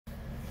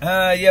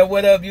Yeah,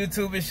 what up,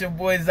 YouTube? It's your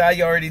boy Zai.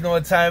 You already know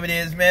what time it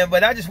is, man.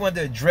 But I just wanted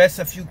to address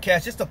a few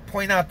cats just to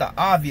point out the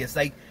obvious.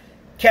 Like,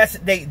 cats,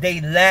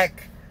 they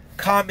lack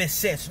common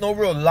sense. No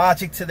real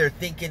logic to their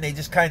thinking. They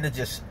just kind of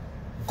just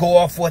go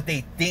off what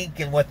they think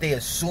and what they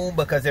assume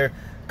because they're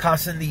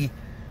constantly,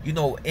 you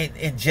know,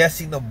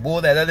 ingesting the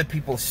bull that other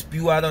people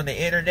spew out on the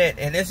internet.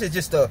 And this is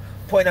just to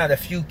point out a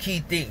few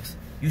key things.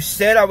 You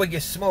said I would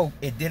get smoked.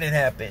 It didn't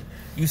happen.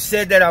 You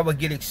said that I would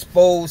get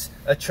exposed.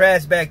 A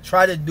trash bag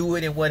tried to do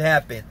it, and what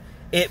happened?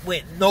 It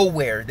went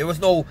nowhere. There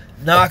was no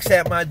knocks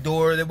at my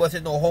door. There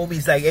wasn't no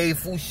homies like, hey,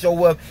 fool,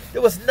 show up.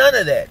 There was none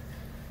of that.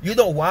 You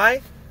know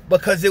why?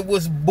 Because it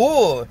was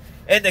bull.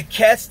 And the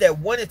cats that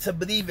wanted to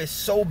believe it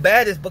so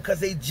bad is because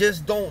they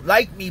just don't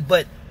like me,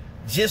 but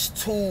just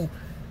too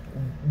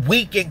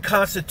weak in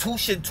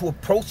constitution to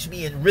approach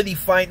me and really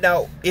find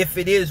out if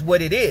it is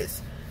what it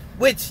is.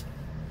 Which,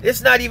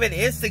 it's not even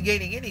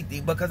instigating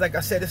anything because, like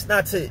I said, it's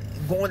not to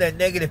go on that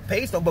negative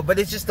pace, but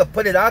it's just to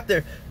put it out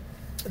there.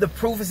 The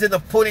proof is in the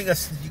pudding.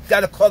 You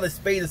got to call a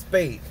spade a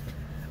spade.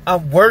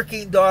 I'm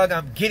working, dog.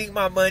 I'm getting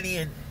my money,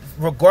 and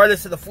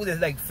regardless of the food, it's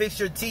like, fix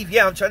your teeth.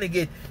 Yeah, I'm trying to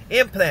get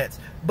implants,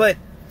 but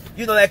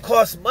you know that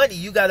costs money.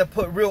 You got to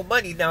put real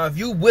money. Now, if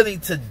you're willing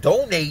to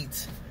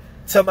donate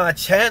to my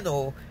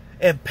channel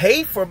and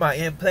pay for my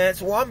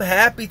implants, well, I'm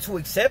happy to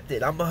accept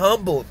it. I'm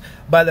humbled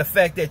by the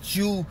fact that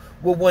you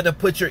will want to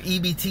put your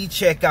EBT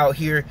check out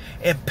here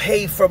and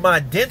pay for my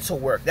dental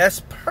work.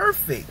 That's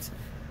perfect.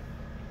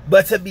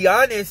 But to be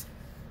honest,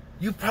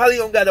 you probably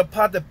don't got a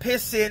pot to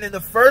piss in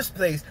the first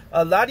place.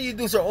 A lot of you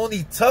dudes are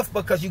only tough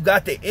because you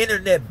got the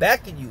internet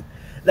backing you.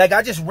 Like,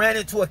 I just ran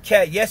into a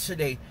cat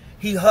yesterday.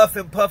 He huff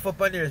and puff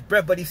up under his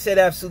breath, but he said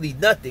absolutely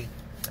nothing.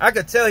 I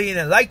could tell he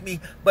didn't like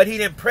me, but he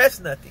didn't press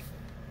nothing.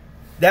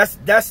 That's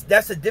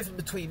the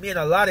difference between me and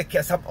a lot of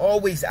cats. I'm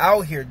always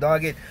out here,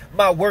 dog.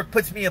 My work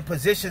puts me in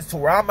positions to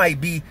where I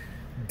might be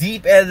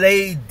deep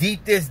LA,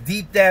 deep this,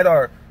 deep that,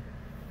 or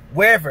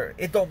wherever.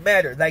 It don't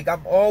matter. Like,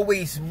 I'm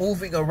always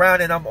moving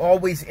around and I'm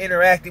always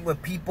interacting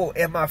with people,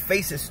 and my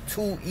face is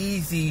too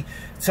easy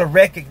to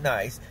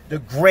recognize. The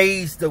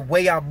grays, the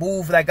way I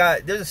move, like,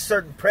 there's a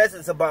certain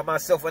presence about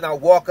myself when I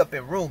walk up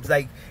in rooms,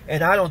 like,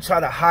 and I don't try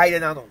to hide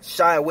it. I don't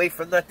shy away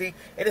from nothing,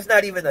 and it's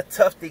not even a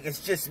tough thing. It's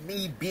just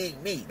me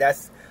being me.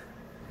 That's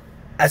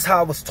how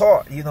I was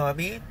taught, you know what I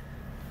mean?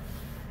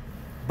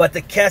 But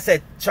the cats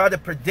that try to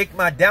predict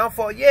my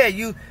downfall,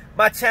 yeah,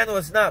 my channel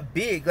is not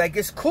big. Like,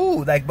 it's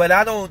cool. Like, but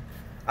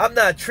I'm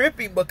not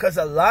tripping because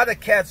a lot of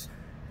cats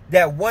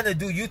that want to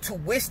do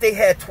YouTube wish they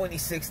had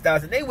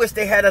 26,000. They wish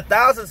they had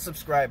 1,000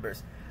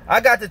 subscribers.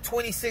 I got to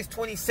 26,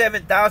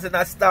 27,000.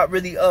 I stopped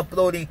really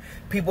uploading.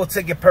 People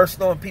took it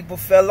personal and people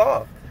fell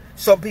off.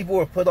 Some people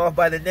were put off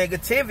by the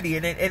negativity.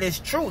 And it's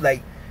true.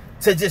 Like,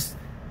 to just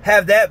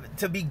have that,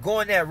 to be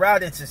going that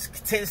route and just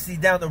continuously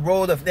down the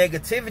road of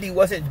negativity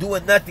wasn't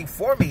doing nothing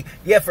for me.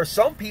 Yeah, for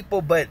some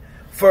people, but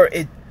for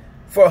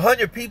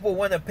 100 people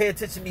want to pay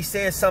attention to me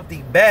saying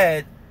something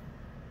bad,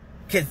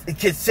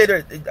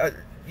 consider,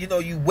 you know,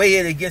 you weigh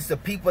it against the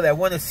people that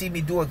want to see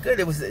me doing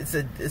good.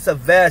 It's a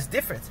vast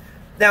difference.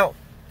 Now,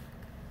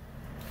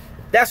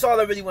 that's all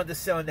I really wanted to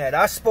say on that.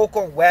 I spoke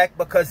on whack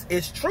because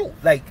it's true.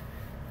 Like,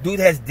 dude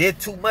has did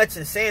too much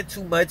and saying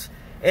too much,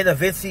 and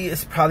eventually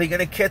it's probably going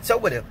to catch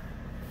up with him.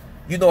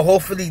 You know,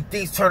 hopefully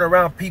things turn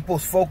around,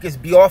 people's focus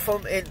be off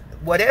him and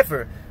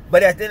whatever.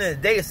 But at the end of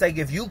the day, it's like,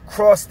 if you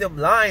cross them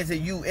lines and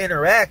you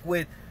interact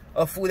with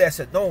a fool that's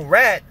a known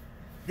rat,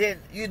 then,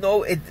 you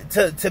know,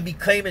 to be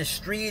claiming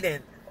street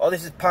and all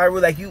this is pyro,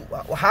 like, you,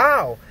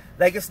 how?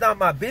 Like, it's not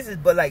my business,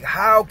 but like,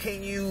 how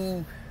can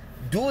you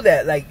do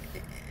that? Like,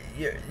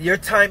 your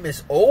time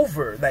is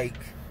over. Like,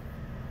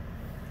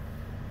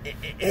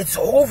 it's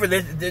over.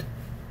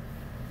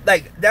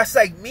 Like, that's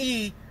like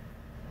me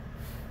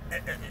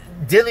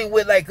dealing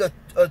with like a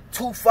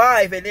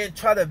 2.5 and then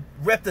try to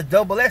rep the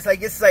double S.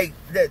 Like, it's like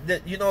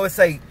you know, it's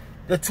like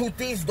the two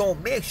things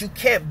don't mix. You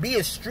can't be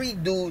a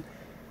street dude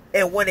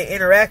and want to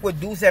interact with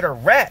dudes that are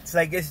rats.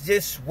 Like, it's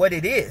just what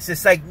it is.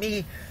 It's like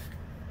me.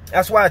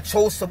 That's why I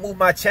chose to move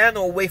my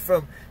channel away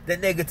from the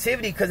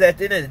negativity, because at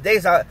the end of the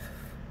day,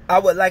 I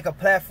would like a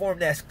platform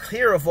that's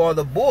clear of all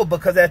the bull,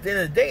 because at the end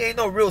of the day, ain't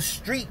no real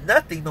street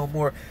nothing no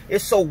more.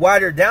 It's so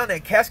watered down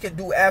that cats can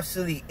do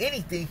absolutely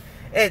anything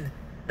and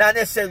not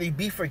necessarily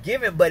be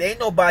forgiven, but ain't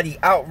nobody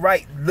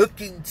outright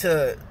looking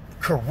to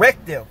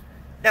correct them.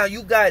 Now,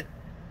 you got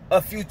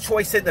a few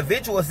choice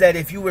individuals that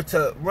if you were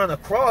to run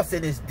across,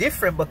 it is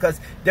different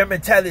because their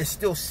mentality is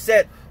still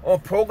set on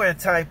program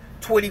time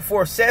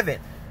 24/7.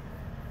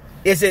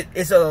 Is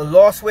it a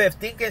lost way of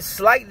thinking?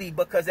 Slightly,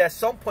 because at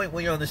some point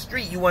when you're on the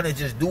street, you want to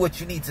just do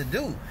what you need to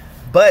do.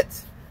 But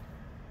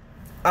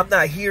I'm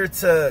not here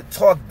to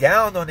talk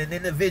down on an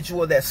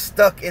individual that's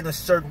stuck in a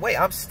certain way.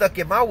 I'm stuck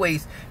in my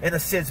ways in a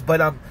sense,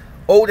 but I'm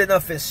old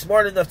enough and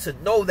smart enough to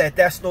know that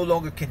that's no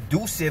longer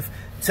conducive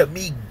to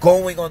me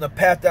going on the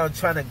path that I'm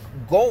trying to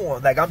go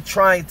on. Like, I'm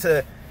trying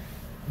to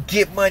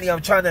get money.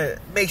 I'm trying to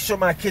make sure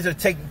my kids are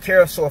taken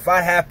care of. So if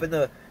I happen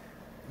to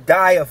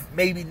die of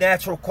maybe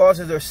natural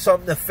causes or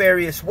some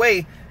nefarious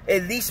way,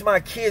 at least my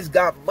kids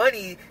got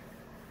money.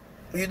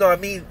 You know what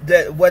I mean?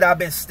 That what I've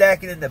been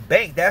stacking in the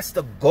bank, that's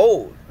the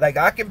goal. Like,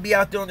 I can be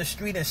out there on the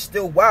street and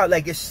still wild.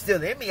 Like, it's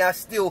still in me. I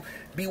still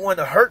be one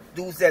to hurt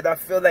dudes that I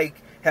feel like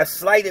have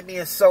slighted me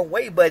in some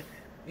way. But,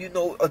 you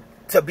know,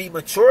 to be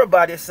mature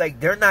about it, it's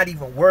like they're not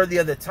even worthy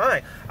of the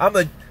time. I'm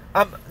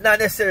not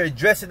necessarily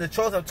addressing the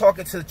trolls. I'm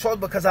talking to the trolls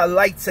because I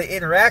like to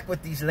interact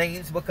with these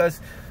lanes, because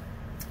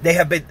they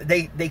have been,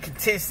 they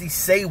continuously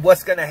say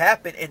what's going to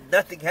happen and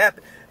nothing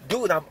happens.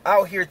 Dude, I'm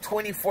out here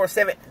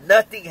 24/7.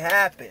 Nothing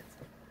happens.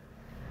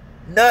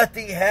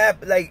 Nothing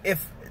happened. Like,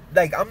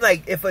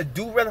 if a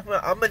dude run up on me,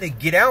 I'm gonna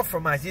get out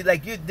from my seat.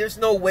 Like, there's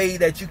no way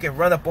that you can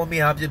run up on me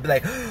and I'm just be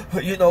like,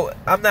 you know,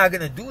 I'm not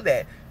gonna do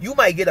that. You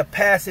might get a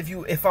pass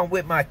if I'm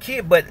with my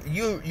kid, but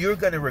you're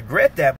gonna regret that.